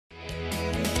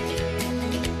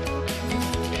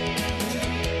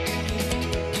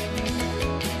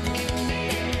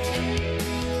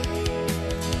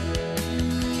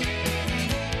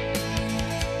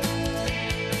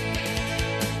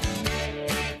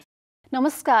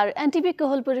नमस्कार एनटीभी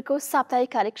कोहलपुरको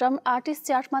साप्ताहिक कार्यक्रम आर्टिस्ट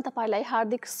च्याटमा तपाईलाई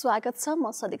हार्दिक स्वागत छ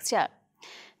म सदिक्षा।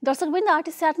 दर्शकवृन्द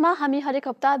आर्टिस्ट च्याटमा हामी हरेक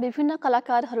हप्ता विभिन्न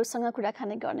कलाकारहरूसँग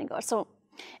कुराकानी गर्ने गर्छौं।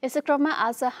 यसै क्रममा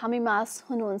आज हामी माझ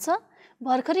हुनुहुन्छ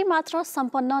भर्खरै मात्र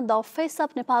सम्पन्न द फेस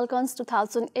अफ नेपालगञ्ज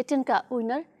 2018 का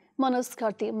विनर मनोज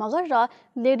मगर र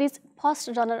लेडिज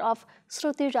फर्स्ट रनर अफ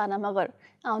श्रुति राणामगर।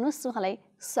 आउनुहोस् उहाँलाई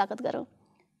स्वागत गरौँ।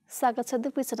 स्वागत छ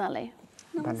दुवैजनालाई।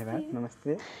 धन्यवाद।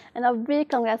 नमस्ते। And a big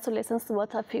congratulations to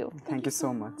both of you. Thank you so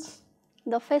much.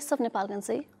 The face of Nepalgunj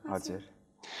है? हजुर।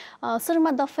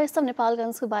 सुरुमा द फेस अफ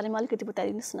नेपालगञ्जको बारेमा अलिकति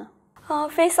बताइदिनुस् न।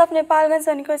 फेस अफ नेपालगञ्ज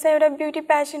भनेको चाहिँ एउटा ब्युटी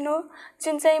प्यासन हो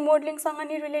जुन चाहिँ मोडलिङसँग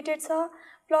नि रिलेटेड छ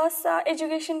प्लस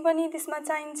एजुकेसन पनि त्यसमा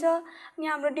चाहिन्छ अनि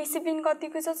हाम्रो डिसिप्लिन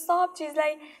कतिको छ सब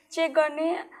चिजलाई चेक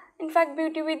गर्ने इनफ्याक्ट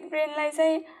ब्युटी विथ ब्रेनलाई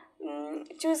चाहिँ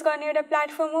चुज गर्ने एउटा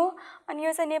प्लेटफर्म हो अनि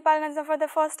यो चाहिँ नेपालगञ्जमा फर द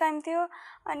फर्स्ट टाइम थियो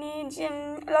अनि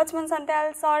लक्ष्मण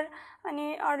सन्त्याल सर अनि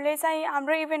अरूले चाहिँ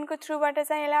हाम्रो इभेन्टको थ्रुबाट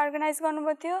चाहिँ यसलाई अर्गनाइज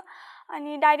गर्नुभएको थियो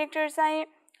अनि डाइरेक्टर चाहिँ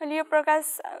लियो प्रकाश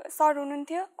सर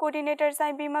हुनुहुन्थ्यो, कोअर्डिनेटर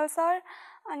चाहिँ विमल सर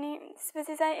अनि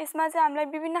त्यसपछि चाहिँ यसमा चाहिँ हामीलाई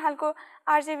विभिन्न खालको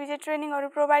आरजे विजय ट्रेनिङहरू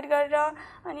प्रोभाइड गरेर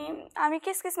अनि हामी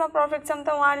केसमा परफेक्ट छौँ त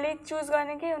उहाँहरूले चुज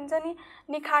गर्ने के हुन्छ नि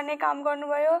निखार्ने काम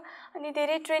गर्नुभयो अनि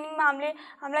धेरै ट्रेनिङमा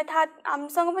हामीलाई थाहा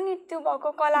हामीसँग पनि त्यो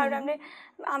भएको कलाहरू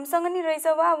हामीसँग नि रहेछ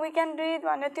वा वी क्यान डु इट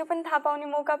भनेर त्यो पनि थाहा पाउने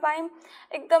मौका पायौँ।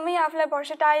 एकदमै आफूलाई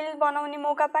भर्सेटाइल बनाउने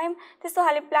मौका पायौँ। त्यस्तो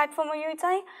खाले प्लेटफर्म हो यो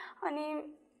चाहिँ अनि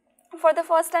for the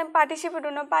first time participate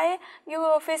हुन पाएँ।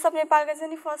 यो फेस अफ नेपालको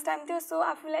चाहिँ फर्स्ट टाइम थियो सो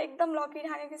आफूलाई एकदम लकी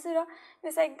ठानेको छु र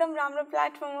यो चाहिँ एकदम राम्रो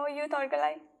प्लेटफर्म हो युथहरूको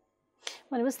लागि।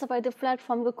 भनेपछि तपाईँ त्यो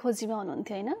प्लेटफर्मको खोजीमा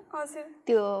हुनुहुन्थ्यो हैन? हजुर।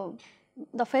 त्यो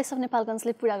द फेस अफ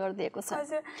नेपालगञ्जले पुरा गरिदिएको छ।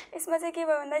 हजुर। यसमा चाहिँ के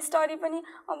भयो भन्दा स्टोरी पनि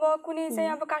अब कुनै चाहिँ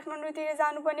अब काठमाडौँतिर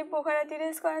जानुपर्ने पोखरातिर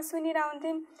यसको सुनिरह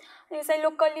हुन्थ्यौँ यो चाहिँ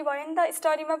लोकल्ली भयो नि त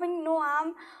स्टोरीमा पनि नो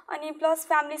हार्म अनि प्लस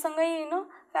फ्यामिलीसँगै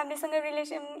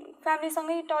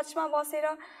फ्यामिलीसँगै टचमा बसेर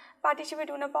पार्टिसिपेट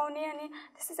हुन पाउने अनि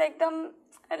त्यस्तो चाहिँ एकदम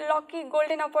लकी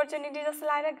गोल्डन अपर्च्युनिटी जस्तो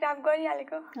लागेर ग्राब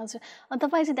गरिहालेको। हजुर। अनि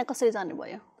तपाईँ चाहिँ त्यहाँ कसरी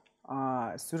जानुभयो?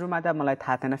 सुरुमा त मलाई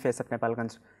थाहा थिएन फेस अफ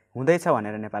नेपालगञ्ज हुँदैछ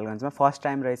भनेर नेपालगञ्जमा फर्स्ट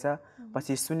टाइम रहेछ।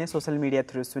 पछि सुने सोसल मिडिया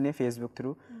थ्रु सुने फेसबुक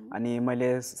थ्रु अनि मैले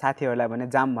साथीहरूलाई भने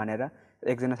जाम भनेर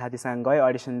एकजना साथीसँग गएँ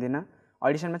अडिसन दिन।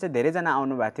 अडिसनमा चाहिँ धेरैजना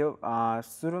आउनुभएको थियो।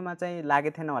 सुरुमा चाहिँ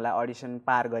लागेको थिएन होला अडिसन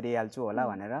पार गरिहाल्छु होला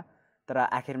भनेर तर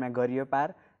आखिरमा गरियो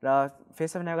पार र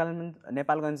फेस अफ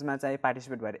नेपालगञ्जमा चाहिँ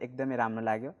पार्टिसिपेट भएर एकदमै राम्रो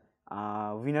लाग्यो।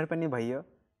 विनर पनि भइयो।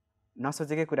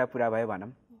 नसोचेकै कुरा पुरा भयो भनौँ।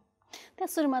 त्यहाँ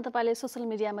सुरुमा तपाईँले सोसल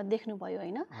मिडियामा देख्नुभयो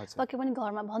होइन? पक्कै पनि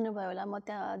घरमा भन्नुभयो होला म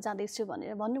त्यहाँ जाँदैछु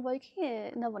भनेर भन्नुभयो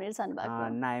कि नभनेर जानुभएको?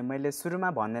 नाइ मैले सुरुमा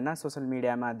भन्दैन सोसल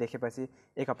मिडियामा देखेपछि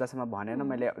एक हप्तासम्म भनेन।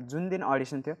 मैले जुन दिन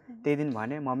अडिसन थियो त्यही दिन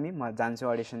भने मम्मी म जान्छु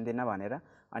अडिसन दिन भनेर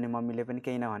अनि मम्मीले पनि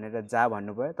केही नभनेर जा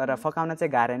भन्नुभयो तर फकाउन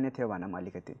चाहिँ गाह्रो नै थियो भनौँ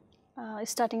अलिकति।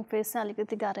 स्टार्टिङ फेज चाहिँ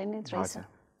अलिकति गाह्रो नै रहेछ।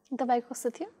 तपाईँको कस्तो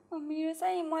थियो? मेरो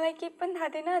चाहिँ मलाई केही पनि थाहा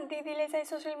थिएन। दिदीले चाहिँ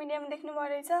सोसियल मिडियामा देख्नुभयो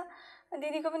रहेछ।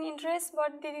 दिदीको पनि इन्ट्रेस्ट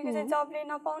बट दिदीको चाहिँ जबले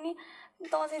नपाउने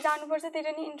त चाहिँ जानुपर्छ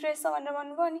तेरो नि इन्ट्रेस्ट छ भनेर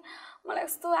भन्नुभयो अनि मलाई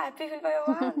कस्तो ह्याप्पी फिल भयो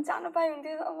जानु पाए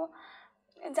हुन्थ्यो। अब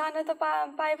जान त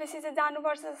पाएपछि चाहिँ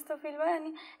जानुपर्छ जस्तो फिल भयो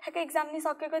अनि ठ्याक्कै एक्जाम नि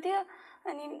सकेको थियो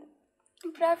अनि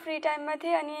पुरा फ्री टाइममा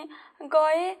थिएँ अनि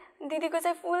गएँ। दिदीको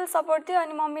चाहिँ फुल सपोर्ट थियो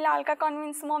अनि मम्मीलाई हल्का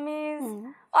कन्भिन्स मम्मी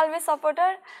अलवेज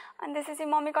सपोर्टर अनि त्यसपछि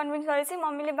मम्मी कन्भिन्स गरेपछि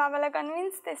मम्मीले बाबालाई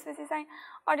कन्भिन्स त्यसपछि चाहिँ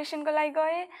अडिसनको लागि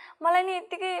गएँ। मलाई नि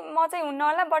यत्तिकै म चाहिँ हुन्न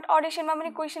होला बट अडिसनमा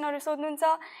पनि क्वेसनहरू सोध्नुहुन्छ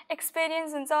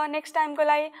एक्सपिरियन्स हुन्छ नेक्स्ट टाइमको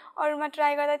लागि अरूमा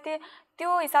ट्राई गर्दा त्यो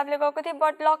हिसाबले गएको थिएँ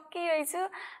बट लक्की रहेछु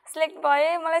सिलेक्ट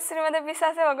भएँ। मलाई सुरुमा त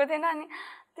विश्वासै भएको थिएन अनि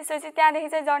त्यसपछि त्यहाँदेखि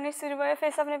चाहिँ जर्नी सुरु भयो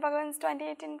फेस अफ नेपालगञ्ज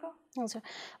 2018 को। हजुर।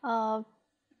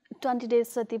 20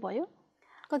 डेज जति भयो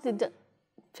कति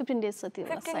 15 डेज जति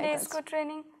होला 15 डेजको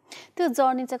ट्रेनिङ। त्यो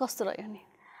जर्नी चाहिँ कस्तो रह्यो नि?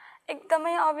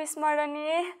 एकदमै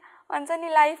अविस्मरणीय भन्छ नि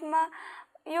लाइफमा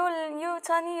यो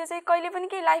छ नि यो चाहिँ कहिले पनि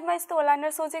केही लाइफमा यस्तो होला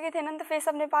भनेर सोचेकै थिएन नि त फेस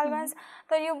अफ नेपालगञ्ज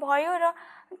तर यो भयो र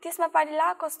त्यसमा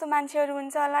पारिला कस्तो मान्छेहरू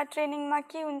हुन्छ होला ट्रेनिङमा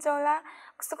के हुन्छ होला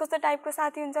कस्तो कस्तो टाइपको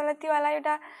साथी हुन्छ होला त्यो होला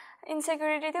एउटा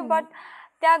इन्सेक्युरिटी थियो बट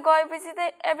त्यहाँ गएपछि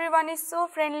चाहिँ एभ्रिवान इज सो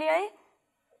फ्रेन्डली है।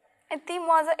 यति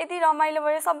मजा यति रमाइलो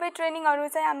भयो। सबै ट्रेनिङहरू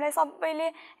चाहिँ हामीलाई सबैले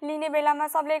लिने बेलामा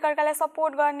सबले एकअर्कालाई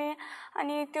सपोर्ट गर्ने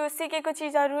अनि त्यो सिकेको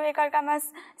चिजहरू एकअर्कामा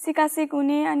सिकासिक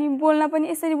हुने अनि बोल्न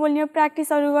पनि यसरी बोल्ने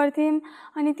प्र्याक्टिसहरू गर्थ्यौँ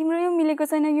अनि तिम्रो यो मिलेको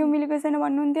छैन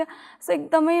भन्नुहुन्थ्यो। सो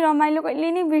एकदमै रमाइलो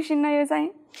कहिले नै बिर्सिन्न यो चाहिँ।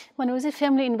 भनेपछि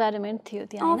फ्यामिली इन्भाइरोमेन्ट थियो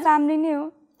त्यहाँ? फ्यामिली नै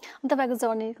हो। तपाईको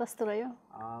जर्नी कस्तो रह्यो?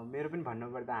 मेरो पनि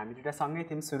भन्नुपर्दा हामी दुईटा सँगै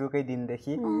थियौँ सुरुकै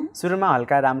दिनदेखि। सुरुमा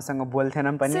हल्का राम्रोसँग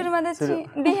बोल्थेनौँ पनि, सुरुमा त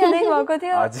देखादै भएको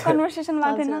थियो, कन्भर्सेसन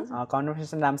भएको थिएन,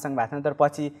 कन्भर्सेसन राम्रोसँग भएको थिएन। तर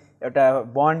पछि एउटा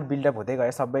बन्ड बिल्डअप हुँदै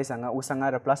गयो सबैसँग, उसँग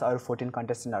र प्लस अरू 14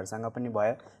 कन्टेस्टेन्टहरूसँग पनि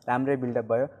भयो, राम्रै बिल्डअप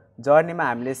भयो। जर्नीमा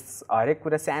हामीले हरेक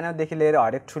कुरा सानोदेखि लिएर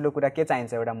हरेक ठुलो कुरा के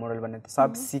चाहिन्छ एउटा मोडल बन्ने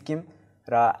सब सिक्यौँ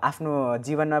र आफ्नो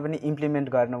जीवनमा पनि इम्प्लिमेन्ट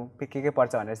गर्नु के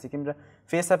पर्छ भनेर सिक्यौँ। र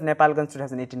फेस अफ नेपालगञ्ज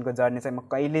 2018 को जर्नी चाहिँ म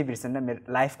कहिल्यै बिर्सन्न, मेरो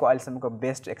लाइफको अहिलेसम्मको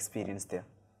बेस्ट एक्सपिरियन्स थियो।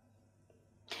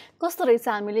 कस्तो रहेछ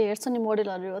हामीले हेर्छौँ नि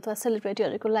मोडलहरू अथवा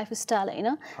सेलिब्रिटीहरूको लाइफस्टाइल होइन,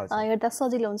 हेर्दा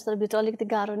सजिलो हुन्छ तर भित्र अलिकति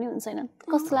गाह्रो नै हुन्छ होइन,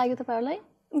 कस्तो लाग्यो तपाईँहरूलाई?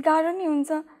 गाह्रो नै हुन्छ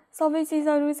सबै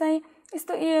चिजहरू चाहिँ,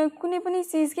 यस्तो कुनै पनि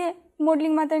चिज के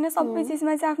मोडलिङ मात्रै होइन सबै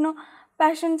चिजमा चाहिँ आफ्नो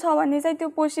प्यासन छ भने चाहिँ त्यो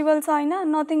पोसिबल छ होइन,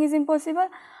 नथिङ इज इम्पोसिबल।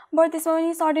 बट त्यसमा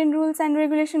पनि सर्टेन रुल्स एन्ड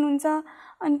रेगुलेसन हुन्छ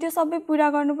अनि त्यो सबै पुरा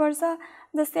गर्नुपर्छ।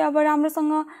 जस्तै अब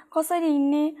राम्रोसँग कसरी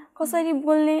हिँड्ने, कसरी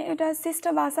बोल्ने, एउटा शिष्ट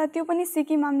भाषा त्यो पनि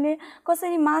सिक्यौँ हामीले,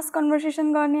 कसरी मास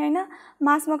कन्भर्सेसन गर्ने होइन,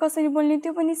 मासमा कसरी बोल्ने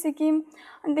त्यो पनि सिक्यौँ,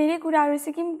 अनि धेरै कुराहरू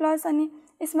सिक्यौँ। प्लस अनि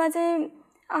यसमा चाहिँ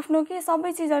आफ्नो के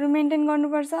सबै चिजहरू मेन्टेन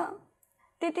गर्नुपर्छ,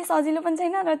 त्यति सजिलो पनि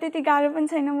छैन र त्यति गाह्रो पनि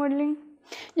छैन मोडलिङ।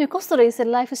 यो कस्तो रहेछ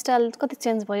लाइफस्टाइल कति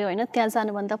चेन्ज भयो होइन त्यहाँ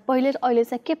जानुभन्दा पहिले र अहिले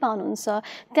चाहिँ के पाउनुहुन्छ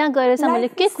त्यहाँ गएर चाहिँ मैले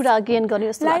के कुरा गेन गरेँ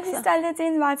जस्तो लाग्छ? लाइफस्टाइल त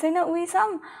चेन्ज भएको छैन उही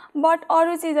छौँ, बट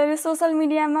अरू चिजहरू सोसल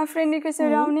मिडियामा फ्रेन्ड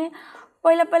रिक्वेस्टहरू आउने,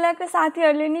 पहिलाको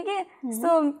साथीहरूले नि के यस्तो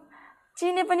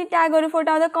चिने पनि ट्यागहरू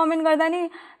फोटो आउँदा कमेन्ट गर्दा नि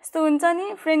यस्तो हुन्छ नि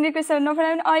फ्रेन्ड रिक्वेस्टहरू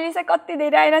नफोटायो भने अहिले चाहिँ कति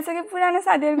धेरै आइरहेको छ कि पुरानो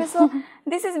साथीहरूको। So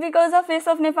this is because of face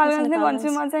of Nepalgunj नै भन्छु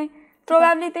म चाहिँ,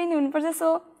 प्रोभाब्ली त्यही नै हुनुपर्छ। सो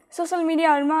सोसल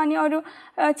मिडियाहरूमा अनि अरू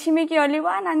छिमेकीहरूले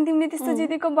वा नानी तिमीले त्यस्तो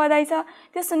जितेको बधाई छ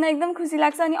त्यो सुन्न एकदम खुसी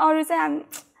लाग्छ। अनि अरू चाहिँ हामी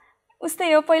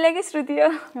उस्तै हो, पहिलाकै श्रुति हो।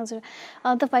 हजुर,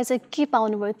 तपाईँ चाहिँ के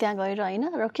पाउनुभयो त्यहाँ गएर होइन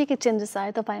र के चेन्जेस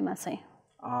आयो तपाईँमा चाहिँ?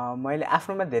 मैले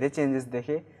आफ्नोमा धेरै चेन्जेस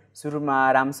देखेँ। सुरुमा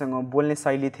राम्रोसँग बोल्ने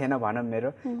शैली थिएन भनौँ मेरो,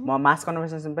 म मास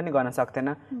कन्भर्सेसन पनि गर्न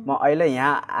सक्थेन। म अहिले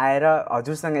यहाँ आएर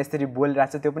हजुरसँग यसरी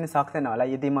बोलिरहेको छु त्यो पनि सक्थेन होला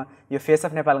यदि म यो फेस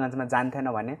अफ नेपालगञ्जमा जान्थेन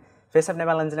भने। फेस अफ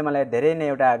नेपालगञ्जले मलाई धेरै नै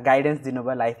एउटा गाइडेन्स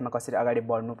दिनुभयो लाइफमा कसरी अगाडि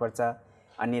बढ्नुपर्छ,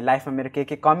 अनि लाइफमा मेरो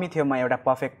के कमी थियो, म एउटा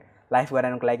पर्फेक्ट लाइफ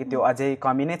गराउनुको लागि त्यो अझै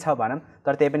कमी नै छ भनौँ,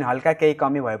 तर त्यही पनि हल्का केही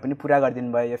कमी भए पनि पुरा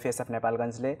गरिदिनु भयो यो फेस अफ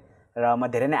नेपालगञ्जले, र म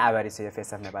धेरै नै आभारी छु यो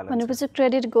फेस अफ नेपालगञ्ज। भनेपछि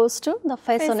credit goes to the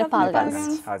face of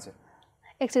Nepalgunj. हजुर,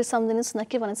 एकचोटि सम्झिनुहोस् न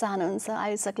के भन्न चाहनुहुन्छ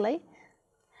आयोजकलाई?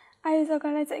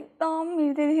 आयोजकलाई चाहिँ एकदम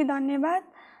हृदयदेखि धन्यवाद।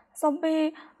 सबै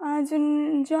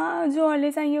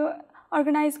जोहरूले चाहिँ यो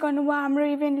अर्गनाइज गर्नुभयो हाम्रो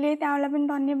इभेन्टले, त्यहाँलाई पनि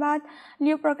धन्यवाद।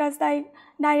 लियो प्रकाश दाई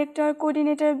डाइरेक्टर,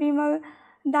 कोअर्डिनेटर विमल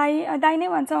दाई नै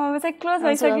भन्छ, अब चाहिँ क्लोज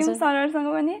भइसक्यौँ सरहरूसँग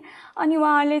पनि। अनि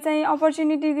उहाँहरूले चाहिँ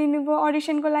अपर्च्युनिटी दिनुभयो,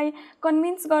 अडिसनको लागि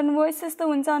कन्भिन्स गर्नुभयो, यस्तो यस्तो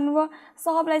हुन्छ भन्नुभयो।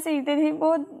 सबलाई चाहिँ हृदयदेखि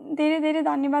बहुत धेरै धेरै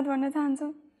धन्यवाद भन्न चाहन्छु।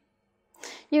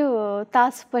 यो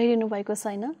ताज पहिरिनु भएको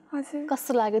छैन, हजुर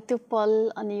कस्तो लाग्यो त्यो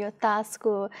पल? अनि यो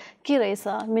ताजको के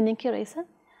रहेछ मिनिङ, के रहेछ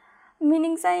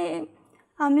मिनिङ? चाहिँ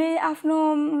हामीले आफ्नो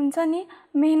हुन्छ नि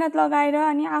मेहनत लगाएर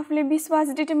अनि आफूले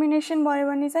विश्वास डिटर्मिनेसन भयो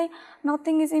भने चाहिँ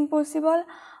नथिङ इज इम्पोसिबल।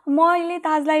 म अहिले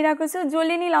ताज लगाइरहेको छु,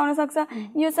 जसले नि लाउन सक्छ।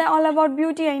 यो चाहिँ अल अबाउट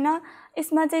ब्युटी होइन,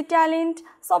 यसमा चाहिँ ट्यालेन्ट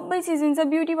सबै चिज हुन्छ।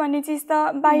 ब्युटी भन्ने चिज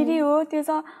त बाहिरी हो, त्यो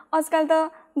छ आजकल त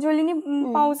जसले नि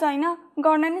पाउँछ होइन,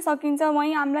 गर्न नै सकिन्छ।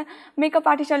 वहीँ हामीलाई मेकअप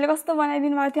आर्टिस्टहरूले कस्तो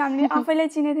बनाइदिनु भएको थियो, हामीले आफैलाई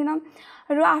चिनेको थिएनौँ।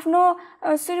 र आफ्नो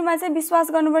सुरुमा चाहिँ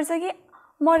विश्वास गर्नुपर्छ कि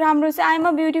म राम्रो चाहिँ आइएम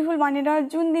अ ब्युटिफुल भनेर।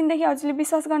 जुन दिनदेखि हजुरले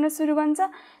विश्वास गर्न सुरु गर्छ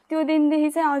त्यो दिनदेखि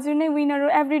चाहिँ हजुर नै विनर हो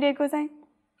एभ्री डेको चाहिँ,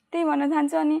 त्यही भन्न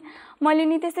चाहन्छु। अनि मैले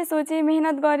नि त्यस्तै सोचेँ,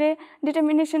 मेहनत गरेँ,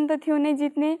 डिटर्मिनेसन त थियो नै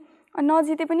जित्ने,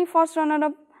 नजिते पनि फर्स्ट रनर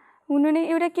अप हुनु नै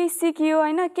एउटा केही सिकियो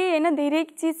होइन, केही होइन धेरै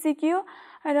चिज सिकियो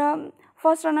र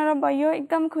फर्स्ट रनर अप भयो,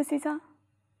 एकदम खुसी छ।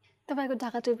 तपाईँको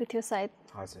ढाका टोपी थियो सायद?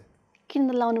 हजुर।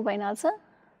 किन लाउनु भएन आज?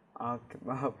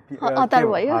 हतार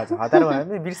भयो, हतार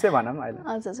भयो बिर्से भनौँ अहिले।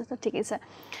 हजुर हजुर, ठिकै छ।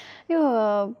 यो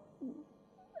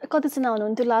कतिजना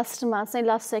हुनुहुन्थ्यो लास्टमा चाहिँ,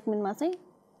 लास्ट सेगमेन्टमा चाहिँ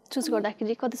चुज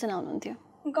गर्दाखेरि कतिजना हुनुहुन्थ्यो?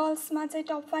 गर्ल्समा चाहिँ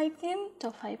टप 5 थियौँ,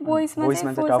 टप 5, बोइजमा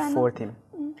चाहिँ टप 4 थियौँ।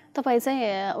 तपाईँ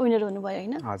चाहिँ विनर हुनुभयो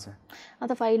होइन? हजुर।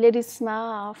 तपाईँ लेडिजमा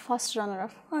फर्स्ट रनर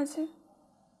अफ। हजुर।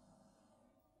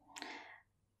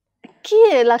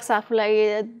 के लाग्छ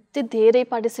आफूलाई? त्यो धेरै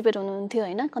पार्टिसिपेट हुनुहुन्थ्यो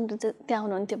होइन, कन्टेन्ट त्यहाँ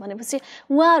हुनुहुन्थ्यो भनेपछि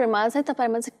उहाँहरूमा चाहिँ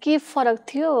तपाईँमा चाहिँ के फरक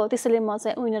थियो त्यसैले म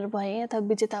चाहिँ विनर भएँ अथवा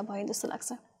विजेता भएँ जस्तो लाग्छ?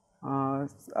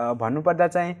 भन्नुपर्दा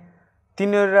चाहिँ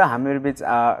तिनीहरू र हाम्रो बिच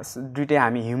दुइटै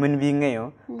हामी ह्युमन बिइङ नै हो,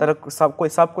 तर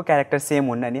सबको क्यारेक्टर सेम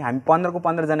हुन्न नि। हामी 15 को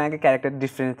 15 जनाकै क्यारेक्टर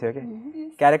डिफ्रेन्ट थियो कि,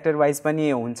 क्यारेक्टर वाइज पनि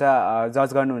हुन्छ, जज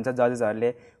गर्नुहुन्छ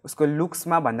जजेसहरूले। उसको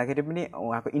लुक्समा भन्दाखेरि पनि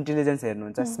उहाँको इन्टेलिजेन्स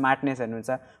हेर्नुहुन्छ, स्मार्टनेस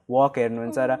हेर्नुहुन्छ, वर्क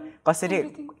हेर्नुहुन्छ, र कसरी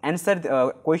एन्सर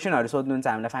क्वेसनहरू सोध्नुहुन्छ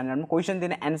हामीलाई फाइनलमा, क्वेसन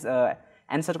दिने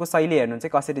एन्सरको शैली हेर्नुहुन्छ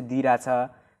कसरी दिइरहेछ,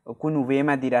 कुन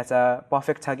वेमा दिइरहेछ,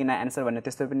 पर्फेक्ट छ कि न एन्सर भन्ने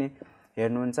त्यस्तो पनि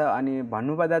हेर्नुहुन्छ। अनि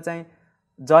भन्नुपर्दा चाहिँ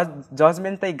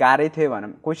जजमेन्ट चाहिँ गाह्रै थियो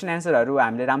भनौँ। क्वेसन एन्सरहरू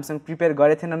हामीले राम्रोसँग प्रिपेयर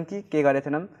गरेथेनौँ कि के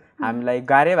गरेथेनौँ, हामीलाई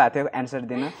गाह्रै भएको थियो एन्सर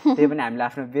दिन, त्यही पनि हामीले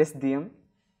आफ्नो बेस्ट दियौँ।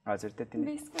 हजुर त्यति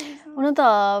नै। हुन त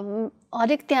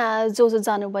हरेक त्यहाँ जो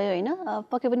जानुभयो होइन,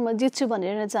 पक्कै पनि म जित्छु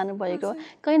भनेर जानुभएको,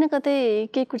 कहीँ न कतै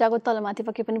केही कुराको तलमाथि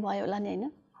पक्कै पनि भयो होला नि होइन?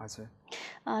 हजुर।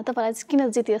 तपाईँलाई चाहिँ किन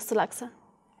जित्यो जस्तो लाग्छ?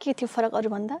 के थियो फरक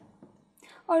अरूभन्दा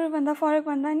फरक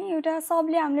भन्दा नि एउटा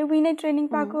सबले हामीले विनै ट्रेनिङ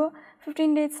पाएको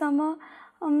 15 डेजसम्म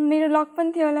मेरो लक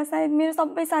पनि थियो होला सायद। मेरो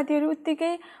सबै साथीहरू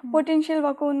उत्तिकै पोटेन्सियल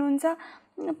भएको हुनुहुन्छ।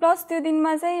 प्लस त्यो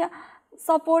दिनमा चाहिँ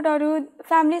सपोर्टहरू,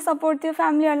 फ्यामिली सपोर्ट थियो।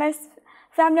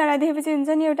 फ्यामिलीहरूलाई देखेपछि हुन्छ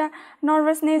नि एउटा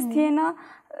नर्भसनेस थिएन।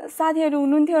 साथीहरू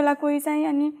हुनुहुन्थ्यो होला कोही चाहिँ।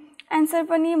 अनि एन्सर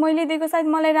पनि मैले दिएको सायद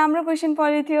मलाई राम्रो क्वेसन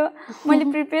परेको थियो, मैले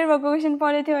प्रिपेयर भएको क्वेसन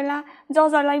परेको थियो होला।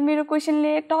 जजहरूलाई मेरो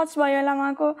क्वेसनले टच भयो होला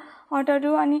उहाँको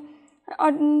हर्टहरू। अनि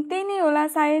त्यही नै होला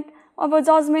सायद। अब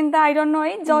जजमेन्ट त आई डोन्ट नो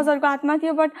है, जजहरूको हातमा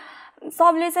थियो। बट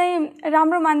सबले चाहिँ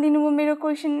राम्रो मानिदिनु भयो मेरो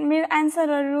क्वेसन, मेरो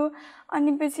एन्सरहरू।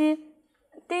 अनि पछि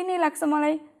त्यही नै लाग्छ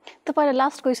मलाई। तपाईँलाई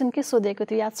लास्ट क्वेसन के सोधेको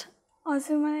थियो याद छ?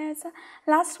 हजुर मलाई याद छ।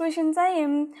 लास्ट क्वेसन चाहिँ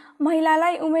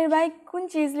महिलालाई उमेरबाहेक कुन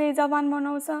चिजले जवान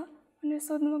बनाउँछ भनेर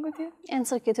सोध्नुभएको थियो।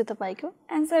 एन्सर के थियो तपाईँको?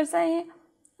 एन्सर चाहिँ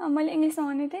मैले इङ्ग्लिसमा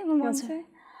भनेको थिएँ, म भन्छु।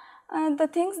 The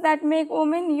things that make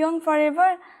women young for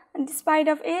ever despite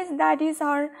of age, that is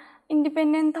her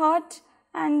independent thought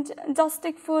and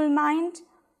justifiable mind.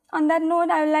 On that note,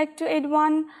 I would like to add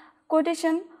one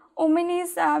quotation. Woman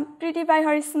is pretty by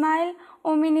her smile,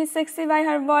 woman is sexy by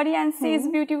her body, and she is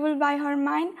beautiful by her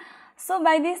mind. So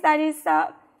by this, that is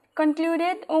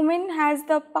concluded, woman has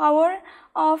the power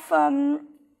of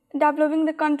developing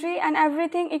the country and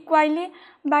everything equally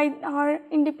by her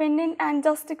independent and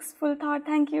justifiable thought.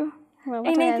 Thank you.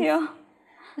 यही थियो।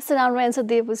 यस्तो राम्रो answer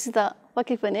दिएपछि त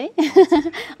पक्कै पनि है।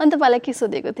 अनि तपाईँलाई के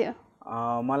सोधेको थियो?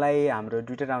 मलाई हाम्रो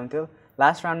दुईवटा राउन्ड थियो।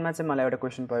 लास्ट राउन्डमा चाहिँ मलाई एउटा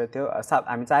क्वेसन परेको थियो।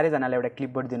 हामी चारैजनालाई एउटा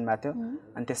क्लिपबोर्ड दिनुभएको थियो,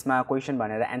 अनि त्यसमा क्वेसन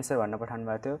भनेर एन्सर भन्न पठाउनु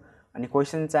भएको थियो। अनि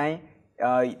क्वेसन चाहिँ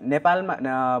नेपालमा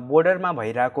बोर्डरमा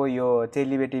भइरहेको यो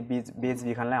चेलीबेटी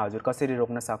बेचबिखनलाई हजुर कसरी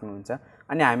रोक्न सक्नुहुन्छ?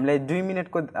 अनि हामीलाई 2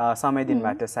 मिनटको समय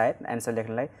दिनुभएको थियो सायद एन्सर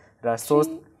लेख्नलाई, र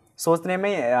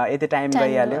सोच्नेमै यति टाइम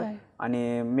गइहाल्यो। अनि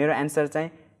मेरो एन्सर चाहिँ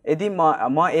यदि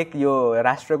म एक यो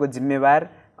राष्ट्रको जिम्मेवार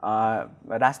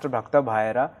राष्ट्रभक्त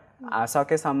भएर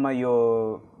सकेसम्म यो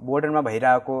बोर्डरमा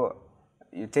भइरहेको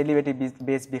चेलीबेटी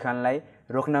बेचबिखनलाई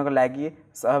रोक्नको लागि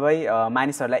सबै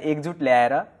मानिसहरूलाई एकजुट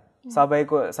ल्याएर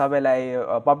सबैलाई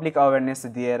पब्लिक अवेरनेस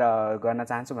दिएर गर्न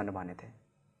चाहन्छु भनेर भनेको थिएँ।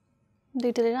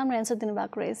 दुईटैले राम्रो एन्सर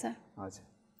दिनुभएको रहेछ। हजुर।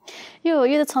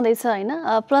 यो त छँदैछ होइन,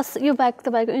 प्लस यो बाहेक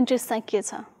तपाईँको इन्ट्रेस्ट चाहिँ के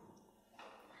छ?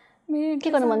 के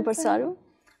गर्नु मनपर्छ अरू?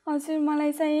 हजुर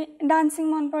मलाई चाहिँ डान्सिङ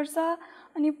मनपर्छ,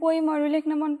 अनि पोइमहरू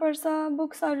लेख्न मनपर्छ,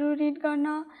 बुक्सहरू रिड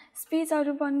गर्न,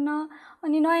 स्पिचहरू भन्न,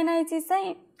 अनि नयाँ नयाँ चिज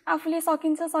चाहिँ आफूले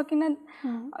सकिन्छ सकिन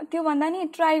त्यो भन्दा नि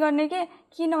ट्राई गर्ने के,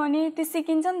 किनभने त्यो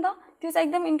सिकिन्छ नि त। त्यो चाहिँ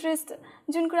एकदम इन्ट्रेस्ट,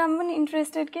 जुन कुरामा पनि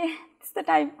इन्ट्रेस्टेड के त्यस्तो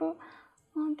टाइपको।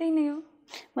 त्यही नै हो।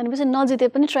 भनेपछि नजिते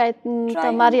पनि ट्राई त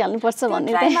मारिहाल्नुपर्छ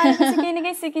भन्ने चाहिँ केही न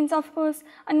केही सिकिन्छ अफकोर्स।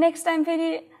 अनि नेक्स्ट टाइम फेरि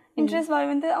इन्ट्रेस्ट भयो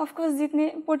भने त अफकोर्स जित्ने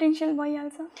पोटेन्सियल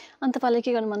भइहाल्छ। अनि तपाईँलाई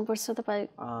के गर्नु मनपर्छ? तपाईँ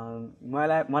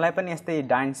मलाई पनि यस्तै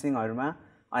डान्सिङहरूमा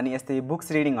अनि यस्तै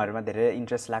बुक्स रिडिङहरूमा धेरै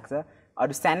इन्ट्रेस्ट लाग्छ।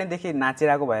 अरू सानैदेखि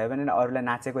नाचिरहेको भयो भने अरूलाई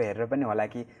नाचेको हेरेर पनि होला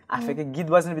कि आफैकै गीत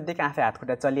बज्ने बित्तिकै आफै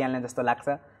हातखुट्टा चलिहाल्ने जस्तो लाग्छ।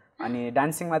 अनि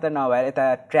डान्सिङमा त नभएर यता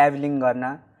ट्राभलिङ गर्न,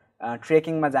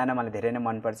 ट्रेकिङमा जान मलाई धेरै नै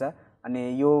मनपर्छ। अनि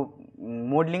यो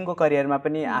मोडलिङको करियरमा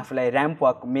पनि आफूलाई ऱ्याम्प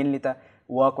वक, मेनली त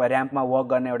वक वा ऱ्याम्पमा वक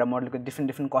गर्ने एउटा मोडलको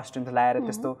डिफ्रेन्ट कस्ट्युम्स लगाएर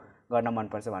त्यस्तो गर्न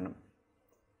मनपर्छ भनौँ।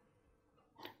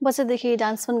 बच्चादेखि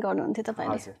डान्स पनि गर्नुहुन्थ्यो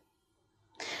तपाईँले? हजुर।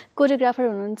 कोरियोग्राफर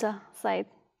हुनुहुन्छ सायद,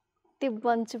 त्यो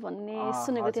बन्छु भन्ने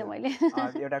सुनेको थिएँ मैले।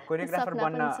 एउटा कोरियोग्राफर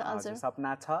बन्न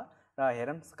सपना छ र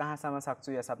हेरौँ कहाँसम्म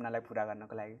सक्छु यो सपनालाई पुरा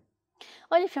गर्नको लागि।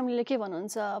 अहिले फ्यामिलीले के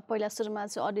भन्नुहुन्छ? पहिला सुरुमा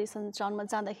चाहिँ अडिसन राउन्डमा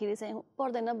जाँदाखेरि चाहिँ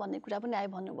पर्दैन भन्ने कुरा पनि आयो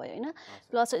भन्नुभयो होइन,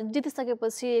 प्लस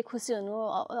जितिसकेपछि खुसी हुनु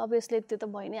अभियसली त्यो त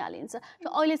भइ नै हालिन्छ। र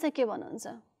अहिले चाहिँ के भन्नुहुन्छ?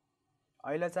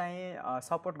 अहिले चाहिँ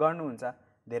सपोर्ट गर्नुहुन्छ।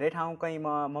 धेरै ठाउँ कहीँ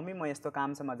मम्मी म यस्तो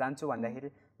काम छ म जान्छु भन्दाखेरि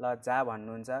ल जा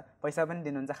भन्नुहुन्छ, पैसा पनि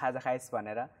दिनुहुन्छ खाजा खाइस्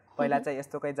भनेर। पहिला चाहिँ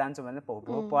यस्तो कहीँ जान्छु भने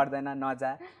भो पर्दैन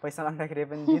नजा, पैसा माग्दाखेरि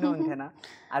पनि दिनुहुन्थेन।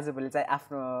 आजभोलि चाहिँ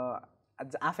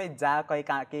आफै जा,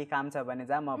 केही काम छ भने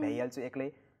जा, म भ्याइहाल्छु एक्लै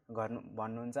गर्नु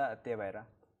भन्नुहुन्छ। त्यही भएर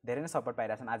धेरै नै सपोर्ट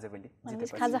पाइरहेछन् आजभोलि।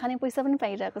 खाजा खाने पैसा पनि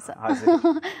पाइरहेको छ।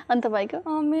 अनि तपाईँको?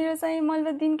 मेरो चाहिँ मैले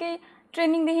त दिनकै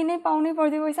ट्रेनिङदेखि नै पाउनै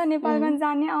पर्थ्यो पैसा, नेपालगञ्ज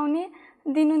जाने आउने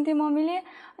दिनुहुन्थ्यो मम्मीले।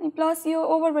 अनि प्लस यो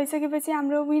ओभर भइसकेपछि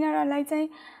हाम्रो विनरहरूलाई चाहिँ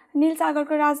नील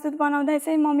सागरको राजदूत बनाउँदा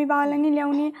चाहिँ मम्मी बाबालाई नै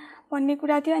ल्याउने भन्ने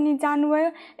कुरा थियो अनि जानुभयो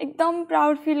एकदम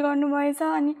प्राउड फिल गर्नुभएछ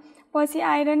अनि पछि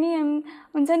आएर नि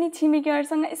हुन्छ नि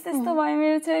छिमेकीहरूसँग यस्तो भयो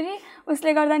मेरो छोरी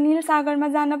उसले गर्दा नील सागरमा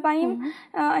जान पायौँ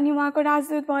अनि उहाँको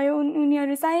राजदूत भयो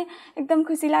उनीहरू चाहिँ एकदम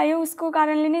खुसी लाग्यो उसको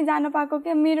कारणले नै जान पाएको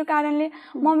क्या मेरो कारणले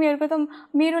मम्मीहरूको त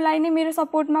मेरो लागि नै मेरो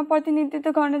सपोर्टमा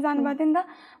प्रतिनिधित्व गर्न जानुभएको थियो नि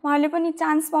त उहाँले पनि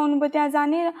चान्स पाउनुभयो त्यहाँ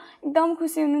जाने र एकदम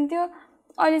खुसी हुनुहुन्थ्यो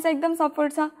अहिले चाहिँ एकदम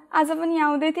सपोर्ट छ आज पनि यहाँ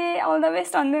आउँदै थिएँ अल द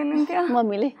बेस्ट भन्दै हुनुहुन्थ्यो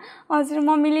मम्मीले हजुर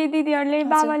मम्मीले दिदीहरूले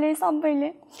बाबाले सबैले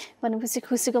भनेपछि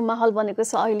खुसीको माहौल बनेको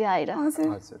छ अहिले आएर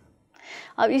हजुर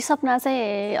अब यी सपना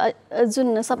चाहिँ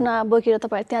जुन सपना बोकेर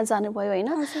तपाईँ त्यहाँ जानुभयो होइन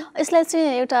यसलाई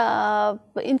चाहिँ एउटा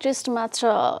इन्ट्रेस्ट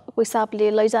मात्रको हिसाबले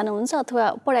लैजानुहुन्छ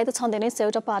अथवा पढाइ त छँदै नै छ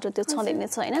एउटा पाटो त्यो छँदै नै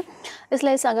छ होइन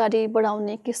यसलाई चाहिँ अगाडि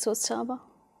बढाउने के सोच छ अब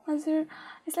हजुर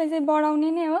यसलाई चाहिँ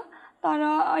बढाउने नै हो तर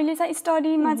अहिले चाहिँ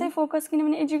स्टडीमा चाहिँ फोकस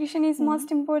किनभने एजुकेसन इज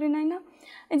मोस्ट इम्पोर्टेन्ट होइन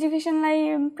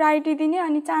एजुकेसनलाई प्रायोरिटी दिने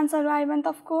अनि चान्सहरू आयो भने त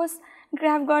अफकोर्स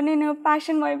ग्राफ गर्ने नै हो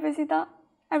प्यासन भएपछि त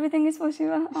एभ्रिथिङ इज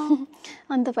पोसिबल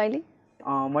अनि तपाईँले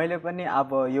मैले पनि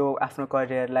अब यो आफ्नो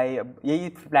करियरलाई यही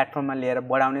प्लेटफर्ममा लिएर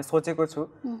बढाउने सोचेको छु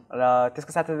र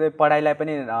त्यसको साथै पढाइलाई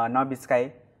पनि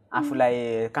नबिचकाए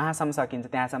आफूलाई कहाँसम्म सकिन्छ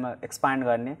त्यहाँसम्म एक्सपान्ड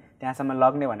गर्ने त्यहाँसम्म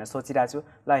लग्ने भनेर सोचिरहेको छु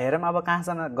ल हेरौँ अब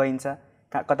कहाँसम्म गइन्छ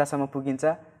कतासम्म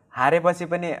पुगिन्छ हारेपछि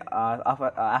पनि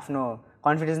आफ्नो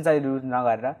कन्फिडेन्स चाहिँ लुज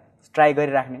नगरेर ट्राई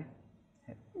गरिराख्ने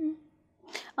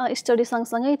स्टडी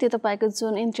सँगसँगै त्यो तपाईँको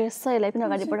जुन इन्ट्रेस्ट छ यसलाई पनि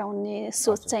अगाडि बढाउने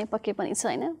सोच चाहिँ पक्कै पनि छ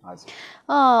होइन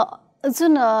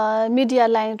जुन मिडिया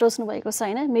लाइन रोज्नु भएको छ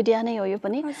होइन मिडिया नै हो यो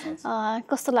पनि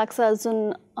कस्तो लाग्छ जुन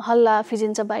हल्ला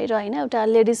फिजिन्छ बाहिर होइन एउटा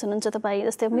लेडिज हुनुहुन्छ तपाईँ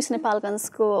जस्तै मिस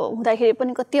नेपालगञ्जको हुँदाखेरि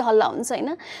पनि कति हल्ला हुन्छ होइन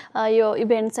यो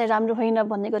इभेन्ट चाहिँ राम्रो होइन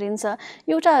भन्ने गरिन्छ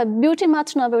एउटा ब्युटी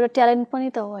मात्र नभए एउटा ट्यालेन्ट पनि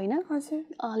त हो होइन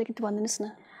अलिकति भनिदिनुहोस्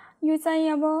न यो चाहिँ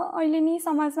अब अहिले नि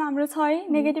समाजमा हाम्रो छ है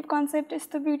नेगेटिभ कन्सेप्ट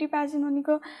यस्तो ब्युटी प्याजन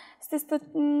भनेको त्यस्तो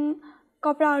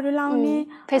कपडाहरू लाउने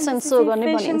फेसन सो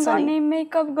गर्ने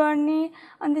मेकअप गर्ने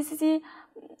अनि त्यसपछि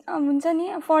हुन्छ नि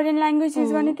फरेन ल्याङ्ग्वेज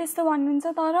युज गर्ने त्यस्तो भन्नुहुन्छ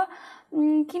तर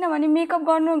किनभने मेकअप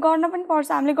गर्न पनि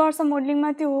पर्छ हामीले गर्छ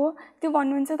मोडलिङमा त्यो हो त्यो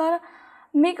भन्नुहुन्छ तर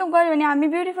मेकअप गऱ्यो भने हामी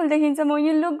beautiful देखिन्छौँ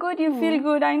you look good you feel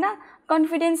good होइन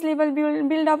कन्फिडेन्स लेभल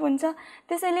बिल्डअप हुन्छ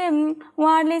त्यसैले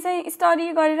उहाँहरूले चाहिँ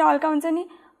स्टडी गरेर हल्का हुन्छ नि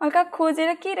हल्का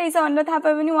खोजेर के रहेछ भनेर थाहा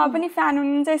पायो भने उहाँ पनि फ्यान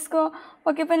हुनुहुन्छ यसको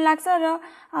पक्कै पनि लाग्छ र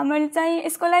हामीले चाहिँ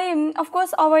यसको लागि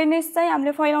अफकोर्स अवेरनेस चाहिँ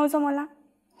हामीले फैलाउँछौँ होला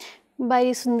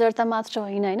बाहिरी सुन्दरता मात्र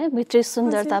होइन होइन भित्री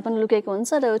सुन्दरता पनि लुकेको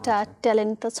हुन्छ र एउटा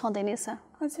ट्यालेन्ट त छँदै नै छ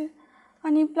हजुर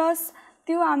अनि प्लस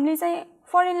त्यो हामीले चाहिँ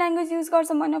फरेन ल्याङ्ग्वेज युज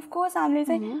गर्छौँ भने अफकोर्स हामीले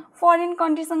चाहिँ फरेन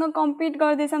कन्ट्रीसँग कम्पिट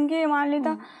गर्दैछौँ कि उहाँहरूले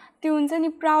त त्यो हुन्छ नि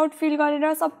प्राउड फिल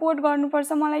गरेर सपोर्ट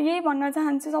गर्नुपर्छ मलाई यही भन्न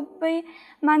चाहन्छु सबै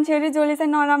मान्छेहरू जसले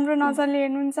चाहिँ नराम्रो नजरले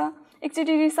हेर्नुहुन्छ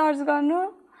एकचोटि रिसर्च गर्नु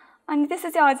अनि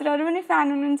त्यसपछि हजुरहरू पनि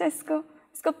फ्यान हुनुहुन्छ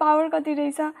यसको पावर कति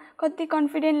रहेछ कति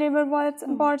कन्फिडेन्ट लेभल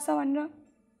बढ्छ भनेर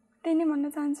त्यही नै भन्न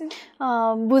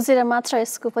चाहन्छु बुझेर मात्र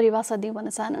यसको परिभाषा दिउँ भन्न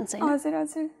चाहनुहुन्छ हजुर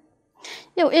हजुर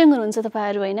यो यङ हुनुहुन्छ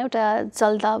तपाईँहरू होइन एउटा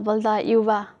जल्दा बल्दा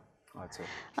युवा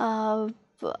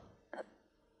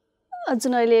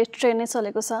जुन अहिले ट्रेनै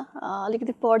चलेको छ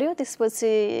अलिकति पढ्यो त्यसपछि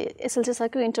एसएलसी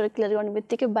सक्यो इन्टर क्लियर गर्ने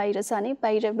बित्तिकै बाहिर जाने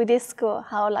बाहिर विदेशको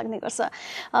हावा लाग्ने गर्छ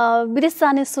विदेश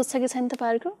जाने सोच छ कि छैन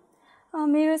तपाईँहरूको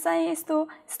मेरो चाहिँ यस्तो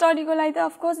स्टडीको लागि त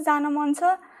अफकोर्स जान मन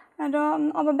छ र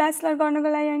अब ब्याचलर गर्नको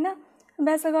लागि होइन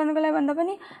ब्याचलर गर्नको लागि भन्दा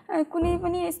पनि कुनै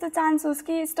पनि यस्तो चान्स होस्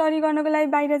कि स्टडी गर्नको लागि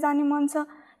बाहिर जाने मन छ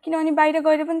किनभने बाहिर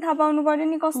गएर पनि थाहा पाउनु पऱ्यो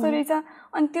नि कस्तो रहेछ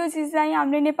अनि त्यो चिजलाई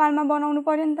हामीले नेपालमा बनाउनु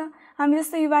पऱ्यो नि त हामी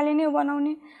जस्तो युवाले नै हो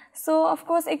बनाउने सो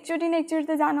अफकोर्स एकचोटि न एकचोटि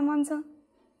त जान मन छ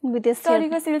विदेश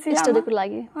स्टडीको सिलसिलाको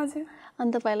लागि हजुर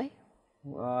अनि तपाईँलाई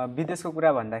विदेशको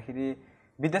कुरा भन्दाखेरि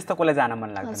विदेश त कसलाई जान मन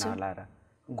लाग्दैन होला र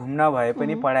घुम्न भए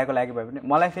पनि पढाइको लागि भए पनि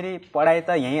मलाई फेरि पढाइ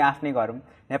त यहीँ आफ्नै गरौँ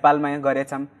नेपालमै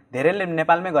गरेछौँ धेरैले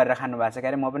नेपालमै गरेर खानु भएको छ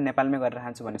क्यारे म पनि नेपालमै गरेर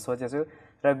खान्छु भन्ने सोचेको छु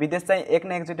र विदेश चाहिँ एक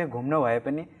न एकचोटि घुम्न भए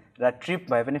पनि र ट्रिप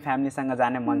भए पनि फ्यामिलीसँग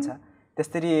जाने मन छ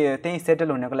त्यसरी त्यहीँ सेटल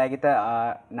हुनको लागि त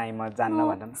नाइ म जान्न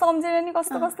भन्दा सम्झेर नि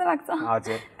कस्तो कस्तो लाग्छ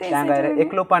हजुर त्यहाँ गएर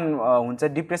एक्लोपन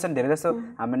हुन्छ डिप्रेसन धेरै जस्तो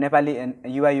हाम्रो नेपाली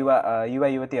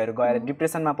युवतीहरू गएर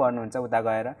डिप्रेसनमा पर्नुहुन्छ उता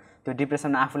गएर त्यो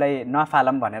डिप्रेसन आफूलाई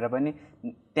नफालौँ भनेर पनि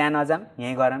त्यहाँ नजाम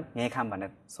यहीँ गरौँ यहीँ खाम भनेर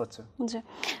सोच्छु हजुर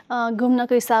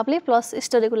घुम्नको हिसाबले प्लस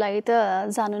स्टडीको लागि त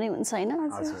जानु नै हुन्छ होइन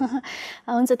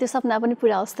हुन्छ त्यो सपना पनि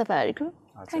पुरा होस् तपाईँहरूको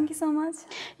थ्याङ्क यू सो मच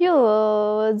यो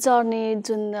जर्नी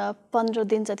जुन 15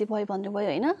 दिन जति भयो भन्नुभयो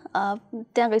होइन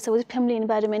त्यहाँ गइसकेपछि फ्यामिली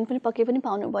इन्भाइरोमेन्ट पनि पक्कै पनि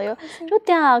पाउनुभयो र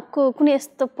त्यहाँको कुनै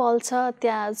यस्तो पल छ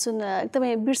त्यहाँ जुन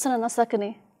एकदमै बिर्सन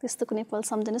नसक्ने त्यस्तो कुनै पल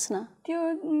सम्झिनुहोस् न त्यो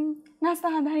नास्ता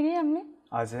खाँदाखेरि हामीले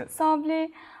हजुर सबले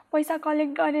पैसा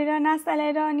कलेक्ट गरेर नास्ता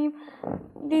ल्याएर अनि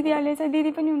दिदीहरूले चाहिँ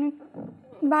दिदी पनि हुनु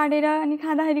बाँडेर अनि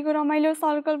खाँदाखेरिको रमाइलो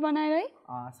सर्कल बनाएर है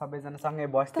सबैजना सँगै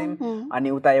बस्थ्यौँ अनि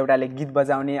उता एउटाले गीत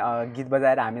बजाउने गीत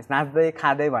बजाएर हामी नाच्दै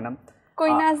खाँदै भनौँ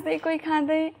कोही नाच्दै कोही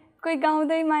खाँदै कोही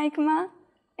गाउँदै माइकमा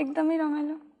एकदमै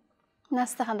रमाइलो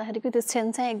नाच्दा खाँदाखेरिको त्यो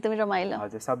क्षण चाहिँ एकदमै रमाइलो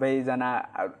हजुर सबैजना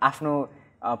आफ्नो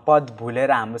पद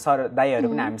भुलेर हाम्रो सर दाइहरू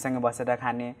पनि हामीसँग बसेर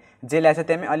खाने जे ल्याएछ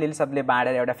त्यही अलिअलि सबले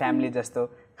बाँडेर एउटा फ्यामिली जस्तो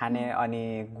खाने अनि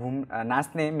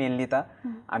नाच्ने मेनली त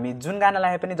हामी जुन गाना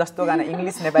लाए पनि जस्तो गाना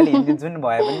इङ्ग्लिस नेपाली हिन्दी जुन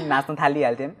भए पनि नाच्न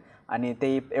थालिहाल्थ्यौँ अनि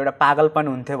त्यही एउटा पागलपन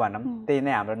हुन्थ्यो भनौँ त्यही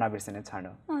नै हाम्रो नबिर्सिने क्षण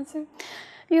हो हजुर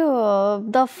यो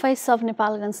द फेस अफ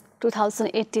नेपालगञ्ज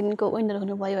 2018 को विनर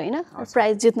हुनुभयो होइन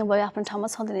प्राइज जित्नुभयो आफ्नो ठाउँमा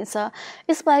छँदैछ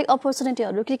यसबाहेक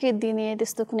अपर्च्युनिटीहरू के दिने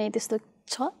त्यस्तो कुनै त्यस्तो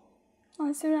छ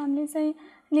हजुर हामीले चाहिँ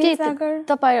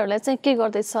तपाईँहरूलाई चाहिँ के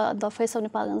गर्दैछ द फेस अफ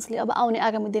नेपालगञ्जले अब आउने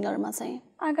आगामी दिनहरूमा चाहिँ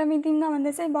आगामी दिनमा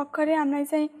भन्दा चाहिँ भर्खरै हामीलाई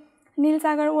चाहिँ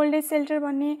नीलसागर ओल्ड एज सेल्टर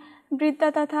भन्ने वृद्ध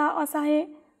तथा असहाय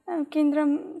केन्द्र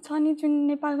छ नि जुन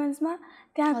नेपालगञ्जमा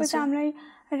त्यहाँको चाहिँ हामीलाई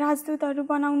राजदूतहरू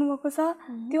बनाउनु भएको छ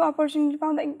त्यो अपर्च्युनिटी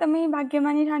पाउँदा एकदमै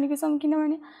भाग्यमानी ठानेको छौँ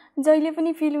किनभने जहिले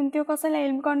पनि फिल हुन्थ्यो कसैलाई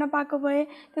हेल्प गर्न पाएको भए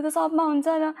त्यो त सबमा हुन्छ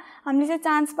र हामीले चाहिँ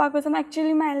चान्स पाएको छौँ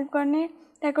एक्चुअलीमा हेल्प गर्ने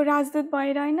त्यहाँको राजदूत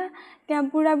भएर होइन त्यहाँ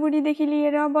बुढाबुढीदेखि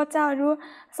लिएर बच्चाहरू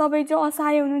सबै जो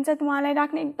असहाय हुनुहुन्छ उहाँलाई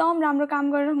राख्ने एकदम राम्रो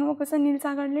काम गरिराख्नु भएको छ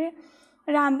नीलसागरले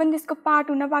र हामी पनि त्यसको पार्ट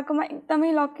हुन पाएकोमा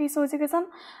एकदमै लक्की सोचेको छौँ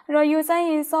र यो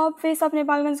चाहिँ सब फेस अफ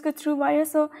नेपालगञ्जको थ्रु भयो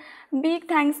so big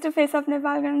thanks to face of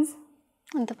Nepalgunj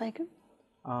अनि तपाईँको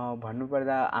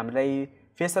भन्नुपर्दा हामीलाई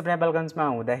फेस अफ नेपालगञ्जमा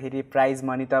हुँदाखेरि प्राइज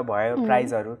मनी त भयो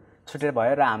प्राइजहरू छुटेर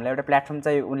भयो र हामीलाई एउटा प्लेटफर्म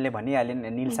चाहिँ उनले भनिहाले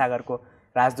नीलसागरको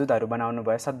राजदूतहरू बनाउनु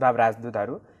भयो सद्भाव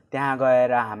राजदूतहरू त्यहाँ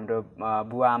गएर हाम्रो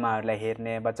बुवा आमाहरूलाई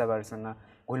हेर्ने बच्चाहरूसँग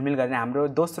घुलमिल गर्ने हाम्रो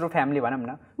दोस्रो फ्यामिली भनौँ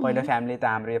न पहिलो फ्यामिली त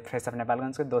हाम्रो यो फेस अफ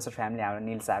नेपालगञ्जको दोस्रो फ्यामिली हाम्रो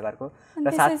नीलसागरको र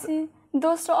त्यसपछि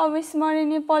दोस्रो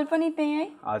अविस्मरणीय पल पनि त्यही है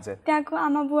हजुर त्यहाँको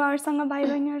आमा बुवाहरूसँग भाइ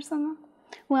बहिनीहरूसँग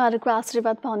उहाँहरूको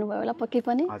आशीर्वाद पाउनुभयो होला पक्कै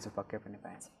पनि हजुर पक्कै पनि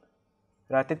पाएछ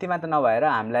र त्यति मात्र नभएर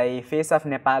हामीलाई फेस अफ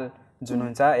नेपाल जुन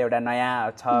हुन्छ एउटा नयाँ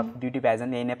छ ब्युटी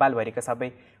प्याजन यही नेपालभरिका सबै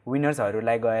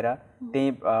विनर्सहरूलाई गएर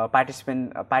त्यही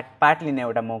पार्ट लिने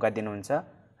एउटा मौका दिनुहुन्छ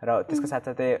र त्यसको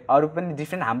साथसाथै अरू पनि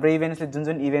डिफ्रेन्ट हाम्रो इभेन्ट्सले जुन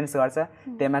जुन इभेन्ट्स गर्छ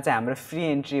त्यसमा चाहिँ हाम्रो फ्री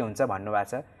एन्ट्री हुन्छ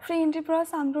भन्नुभएको छ फ्री एन्ट्री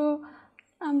प्लस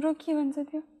हाम्रो के भन्छ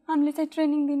त्यो हामीले चाहिँ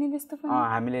ट्रेनिङ दिने त्यस्तो पनि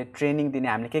हामीले ट्रेनिङ दिने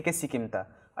हामीले के सिक्यौँ त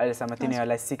अहिलेसम्म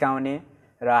तिनीहरूलाई सिकाउने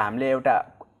र हामीले एउटा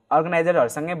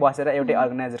अर्गनाइजरहरूसँगै बसेर एउटै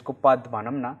अर्गनाइजरको पद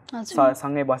भनौँ न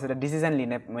सँगै बसेर डिसिजन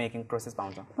लिने मेकिङ प्रोसेस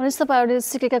पाउँछौँ भनेपछि तपाईँहरूले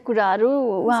सिकेका कुराहरू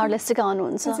उहाँहरूलाई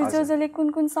सिकाउनुहुन्छ जसले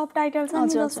कुन सब टाइटल छ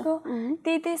जसको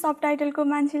त्यही सब टाइटलको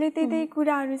मान्छेले त्यही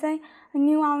कुराहरू चाहिँ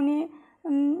न्यू आउने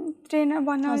ट्रेनर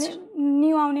भन्नाले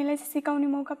न्यू आउनेलाई सिकाउने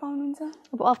मौका पाउनुहुन्छ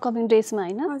अब अपकमिङ डेजमा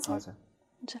होइन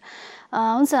हजुर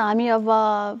हुन्छ हामी अब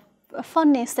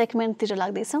फन्ने सेगमेन्टतिर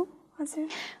लाग्दैछौँ हजुर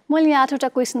मैले यहाँ 8वटा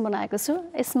क्वेसन बनाएको छु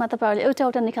यसमा तपाईँहरूले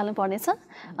एउटा निकाल्नु पर्नेछ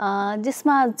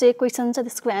जसमा जे क्वेसन छ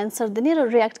त्यसको एन्सर दिने र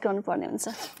रियाक्ट गर्नुपर्ने हुन्छ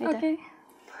ओके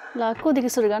ल कोदेखि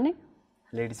सुरु गर्ने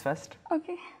लेडिज फर्स्ट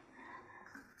ओके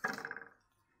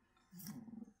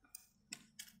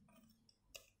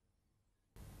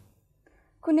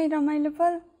कुनै रमाइलो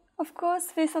पल अफ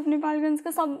कोर्स फेस अफ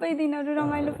नेपालगञ्जको सबै दिनहरू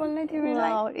रमाइलो पल नै थियो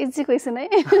मेरो इजी क्वेसन है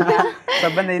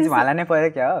सबभन्दा इजी भाला नै पर्यो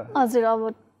क्या हो हजुर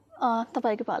अब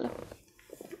तपाईको पालो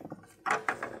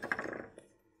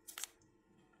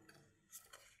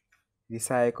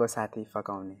रिसाएको साथी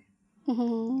फकाउने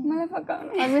मलाई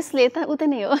फकाउने अभियसली त उतै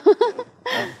नै हो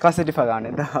कसरी फकाउने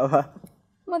त अब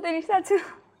म त रिसाछु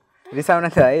रिसाउन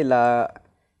त है ल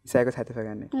रिसाएको साथी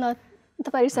फकाउने ल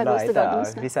तपाईँ रिसाएको जस्तो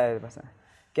गर्नुहोस् न रिसाएर बस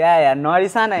क्या यार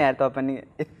नरिसा न यार त पनि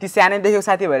यति सानैदेखि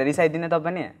साथी भएर रिसाइदिने त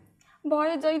पनि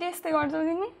भयो जहिले यस्तै गर्छौ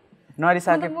तिमी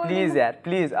नरिसाके प्लिज यार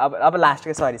प्लिज अब लास्ट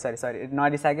के सरी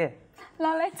नरिसाके ल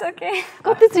इट्स ओके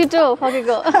कति छिटो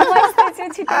फकेको म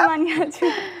छिटो मानिहाल्छु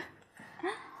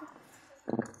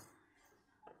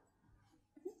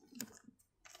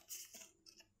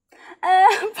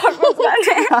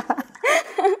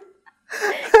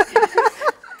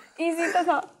इजी त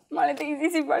छ मलाई त इजी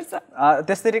चाहिँ पर्छ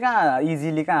त्यसरी कहाँ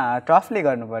इजिली कहाँ टफली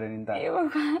गर्नु पर्यो नि त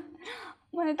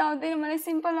मलाई त आउँदैन मलाई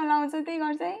सिम्पलमा लाउँछ त्यही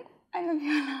गर्छ है आई लभ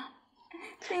यु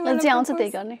जे आउँछ त्यही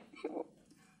गर्ने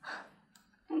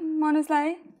मनोजलाई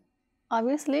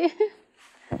obviously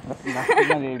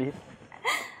ready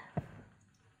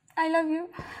I love you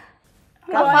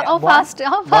fast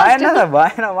भएन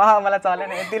मलाई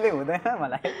चलेन यतिले हुँदैन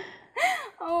मलाई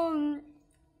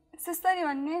सुस्तरी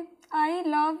भन्ने आई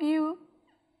लभ यु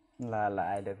ल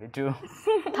आई लभ यु टु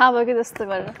थाहा भयो कि जस्तो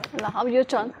गरेर ल अब यो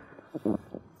turn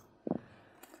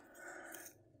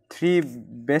 3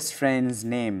 best friends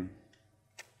name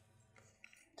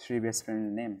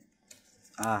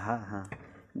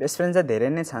best friend चाहिँ धेरै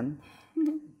नै छन्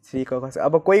श्रीको कसो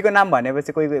अब कोहीको नाम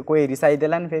भनेपछि कोही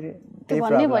रिसाइदेला नि फेरि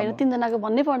भन्नै भएन 3 जनाको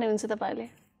भन्नै पर्ने हुन्छ तपाईले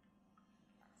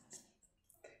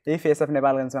यही फेस अफ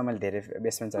नेपालगञ्जमा मैले धेरै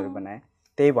बेस्ट फ्रेन्ड्सहरू बनाएँ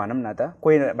त्यही भनौँ न त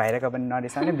कोही बाहिरका पनि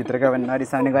नरिसाउने भित्रका पनि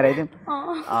नरिसाउने गराइदिउँ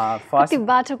फर्स्ट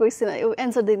बाटो क्वेसन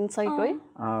एन्सर दिन सकेको है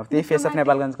त्यही फेस अफ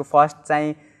नेपालगञ्जको फर्स्ट चाहिँ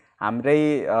हाम्रै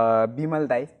विमल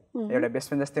दाई एउटा बेस्ट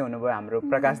फ्रेन्ड जस्तै हुनुभयो हाम्रो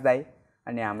प्रकाश दाई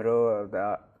अनि हाम्रो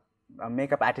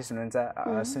मेकअप आर्टिस्ट हुनुहुन्छ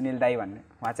सुनिल दाई भन्ने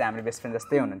उहाँ चाहिँ हाम्रो बेस्ट फ्रेन्ड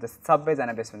जस्तै हुनुहुन्छ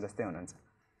सबैजना बेस्ट फ्रेन्ड जस्तै हुनुहुन्छ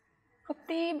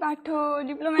कति बाटो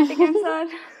डिप्लोमेटिक एन्सर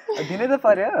दिनै त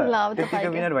पर्यो त्यतिको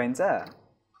विनर भइन्छ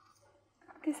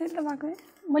त्यसै त भएको है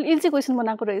मैले इल्ची क्वेसन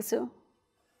बनाएको रहेछु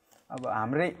अब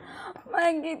हाम्रै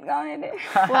मलाई गीत गाउने रे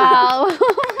वाउ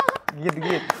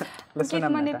गीत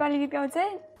म नेपाली गीत गाउँछु है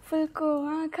फुलको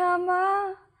आँखामा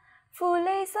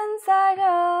फुलै संसार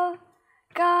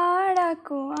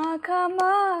काँडाको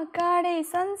आँखामा काँडै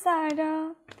संसार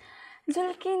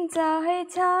झुल्किन्छ है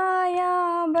छाया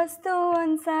वस्तु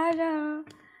अनुसार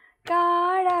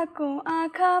काँडाको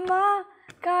आँखामा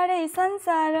काँडै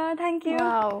संसार thank you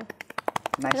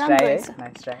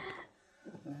nice try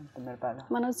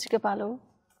Manoj के पालो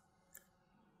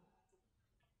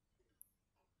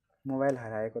मोबाइल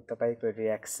हराएको तपाईको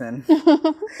रियाक्सन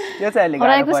यो चाहिँ अहिले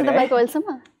हराएको छ तपाईको अहिलेसम्म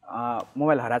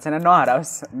मोबाइल हराएको छैन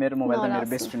नहराओस् मेरो मोबाइल त मेरो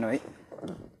बेस्ट फ्रेन्ड हो है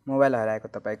मोबाइल हराएको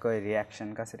तपाईको रियाक्सन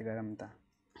कसरी गरौँ त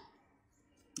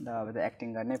ल अब त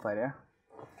एक्टिङ गर्नै पर्यो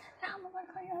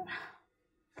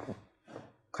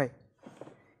खै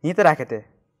यहीँ त राखेँ थिएँ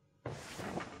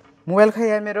मोबाइल खै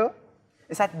यार मेरो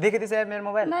साथी देखेको थिएँ यार मेरो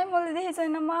मोबाइल नाइ मैले देखेको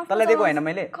छैन म तँलाई दिएको होइन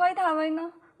मैले खै थाहा भएन म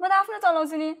त आफ्नो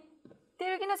चलाउँछु नि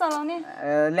तेरो किन चलाउने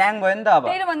ल्याङ भयो नि त अब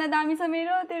तेरो भन्दा दामी छ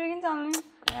मेरो तेरो किन चलाउने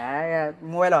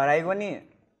मोबाइल हराएको नि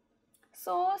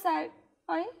सो स्याड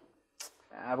है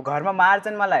अब घरमा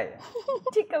मार्छन् मलाई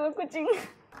ठिक अब कुचिङ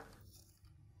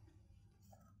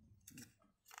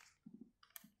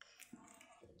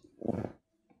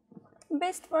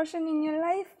best person in your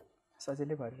life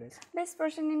सजिलै भइरहेछ best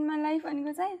person in my life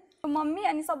भनेको चाहिँ मम्मी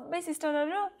अनि सबै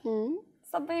सिस्टरहरू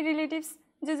सबै रिलेटिभ्स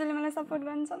जसले मलाई सपोर्ट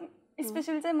गर्छन्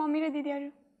स्पेसली चाहिँ मम्मी र दिदीहरू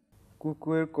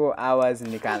कुकुरको आवाज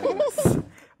निकाल्नुहोस्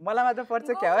मलाई मात्र पर्छ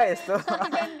क्या हो यस्तो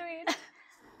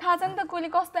थाहा छ नि त कसले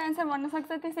कस्तो एन्सर भन्न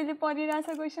सक्छ त्यसैले परिरहेछ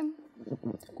क्वेसन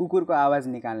कुकुरको आवाज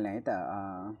निकाल्ने है त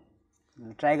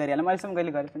ट्राई गरिहालौँ अहिलेसम्म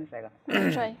कहिले गरेँ पनि ट्राई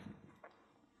ट्राई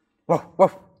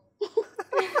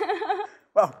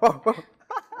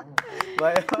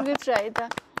गुड ट्राई त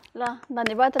ल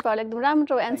धन्यवाद तपाईँहरूले एकदम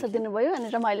राम्रो एन्सर दिनुभयो अनि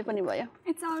रमाइलो पनि भयो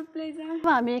इट्स आवर प्लेजर अब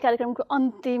हामी कार्यक्रमको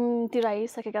अन्तिमतिर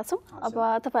आइसकेका छौँ अब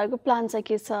तपाईँहरूको प्लान चाहिँ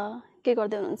के छ के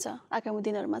गर्दै हुनुहुन्छ आगामी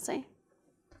दिनहरूमा चाहिँ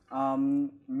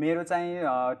मेरो चाहिँ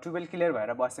 12 क्लियर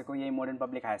भएर बसेको यही मोडर्न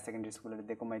पब्लिक हायर सेकेन्डरी स्कुलहरू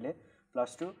दिएको मैले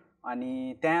 +2 अनि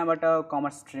त्यहाँबाट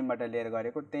कमर्स स्ट्रिमबाट लिएर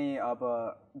गरेको त्यही अब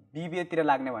बिबिएतिर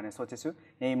लाग्ने भनेर सोचेछु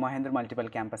यही महेन्द्र मल्टिपल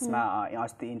क्याम्पसमा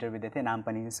अस्ति इन्टरभ्यू दिएको थिएँ नाम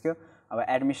पनि निस्क्यो अब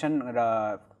एडमिसन र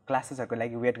क्लासेसहरूको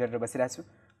लागि वेट गरेर बसिरहेको छु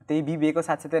त्यही बिबिएको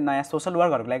साथसाथै नयाँ सोसल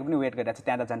वर्कहरूको लागि पनि वेट गरिरहेको छु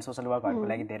त्यहाँ त झन् सोसल वर्कहरूको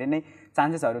लागि धेरै नै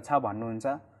चान्सेसहरू छ भन्नुहुन्छ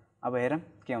अब हेरौँ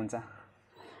के हुन्छ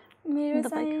मेरो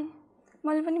चाहिँ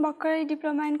मैले पनि भर्खरै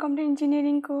diploma in computer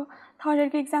इन्जिनियरिङको third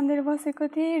इयरको exam दिएर बसेको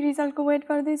थिएँ रिजल्टको वेट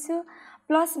गर्दैछु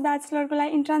प्लस ब्याचलरको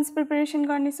लागि इन्ट्रान्स प्रिपरेसन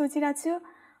गर्ने सोचिरहेको छु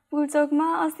पुलचोकमा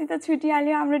अस्ति त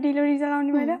छुटिहाल्यो हाम्रो ढिलो रिजल्ट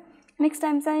आउने भएर नेक्स्ट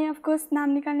टाइम चाहिँ अफकोर्स नाम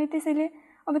निकाल्ने त्यसैले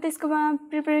अब त्यसकोमा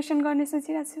प्रिपरेसन गर्ने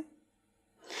सोचिरहेको छु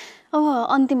अब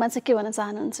अन्तिममा चाहिँ के भन्न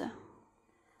चाहनुहुन्छ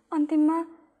अन्तिममा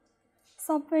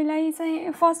सबैलाई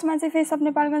चाहिँ फर्स्टमा चाहिँ face of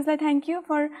नेपालगञ्जलाई thank you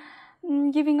for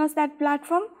giving us that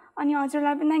platform अनि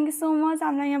हजुरलाई पनि थ्याङ्क यू सो मच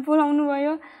हामीलाई यहाँ बोलाउनु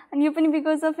भयो अनि यो पनि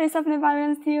because of face of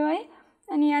Nepalgunj थियो है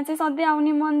अनि यहाँ चाहिँ सधैँ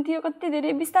आउने मन थियो कति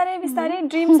धेरै बिस्तारै बिस्तारै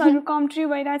ड्रिम्सहरू कम ट्रु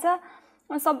भइरहेछ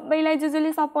सबैलाई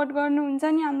जसले सपोर्ट गर्नुहुन्छ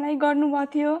नि हामीलाई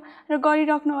गर्नुभएको थियो र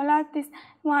गरिराख्नु होला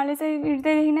उहाँले चाहिँ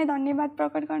हृदयदेखि नै धन्यवाद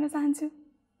प्रकट गर्न चाहन्छु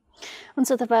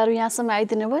हुन्छ तपाईँहरू यहाँसम्म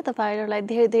आइदिनु भयो तपाईँहरूलाई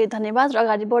धेरै धेरै धन्यवाद र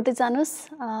अगाडि बढ्दै जानुहोस्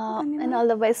and all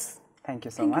the best thank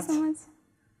you so much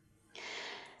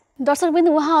दर्शकबिन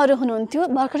उहाँहरू हुनुहुन्थ्यो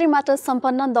भर्खरै मात्र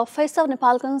सम्पन्न द फेस अफ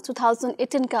नेपालगञ्ज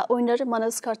 2018 का विनर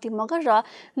मनोज कर्ती मगर र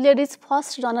लेडिज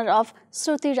फर्स्ट रनर अफ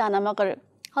श्रुति राणामगर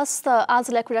हस्त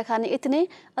आजलाई कुराकानी यति नै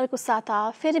अर्को साता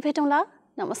फेरि भेटौँला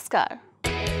नमस्कार